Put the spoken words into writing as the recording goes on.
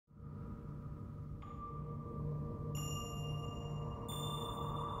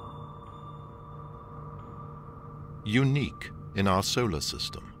unique in our solar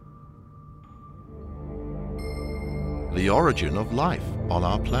system. The origin of life on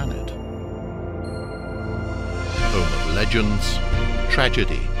our planet. Home of legends,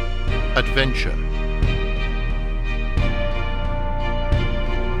 tragedy, adventure,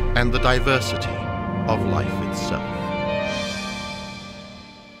 and the diversity of life itself.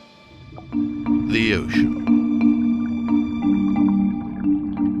 The ocean.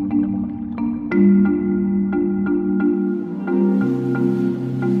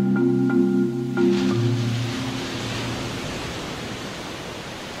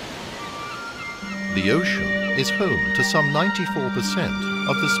 The ocean is home to some 94%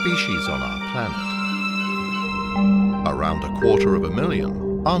 of the species on our planet. Around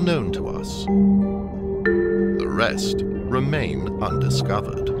 250,000 are known to us. The rest remain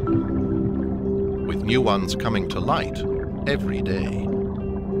undiscovered, with new ones coming to light every day.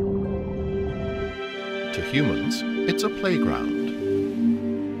 To humans, it's a playground.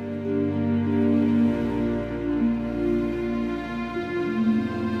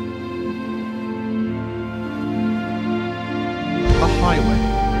 A highway.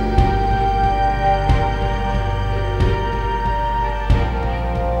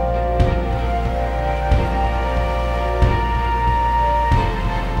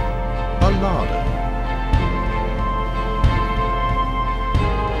 A larder.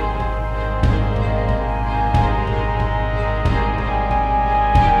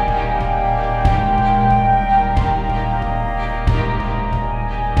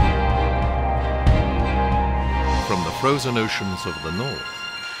 From the frozen oceans of the north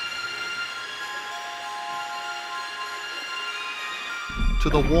to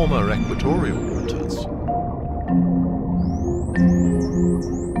the warmer equatorial waters,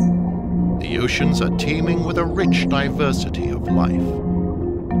 the oceans are teeming with a rich diversity of life.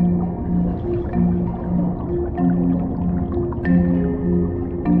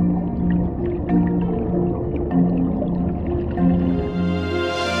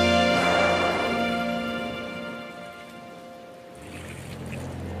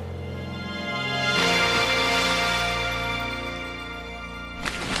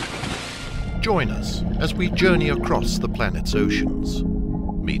 Join us as we journey across the planet's oceans,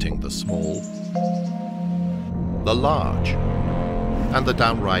 meeting the small, the large, and the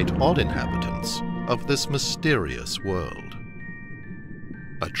downright odd inhabitants of this mysterious world.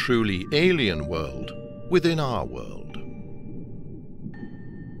 A truly alien world within our world.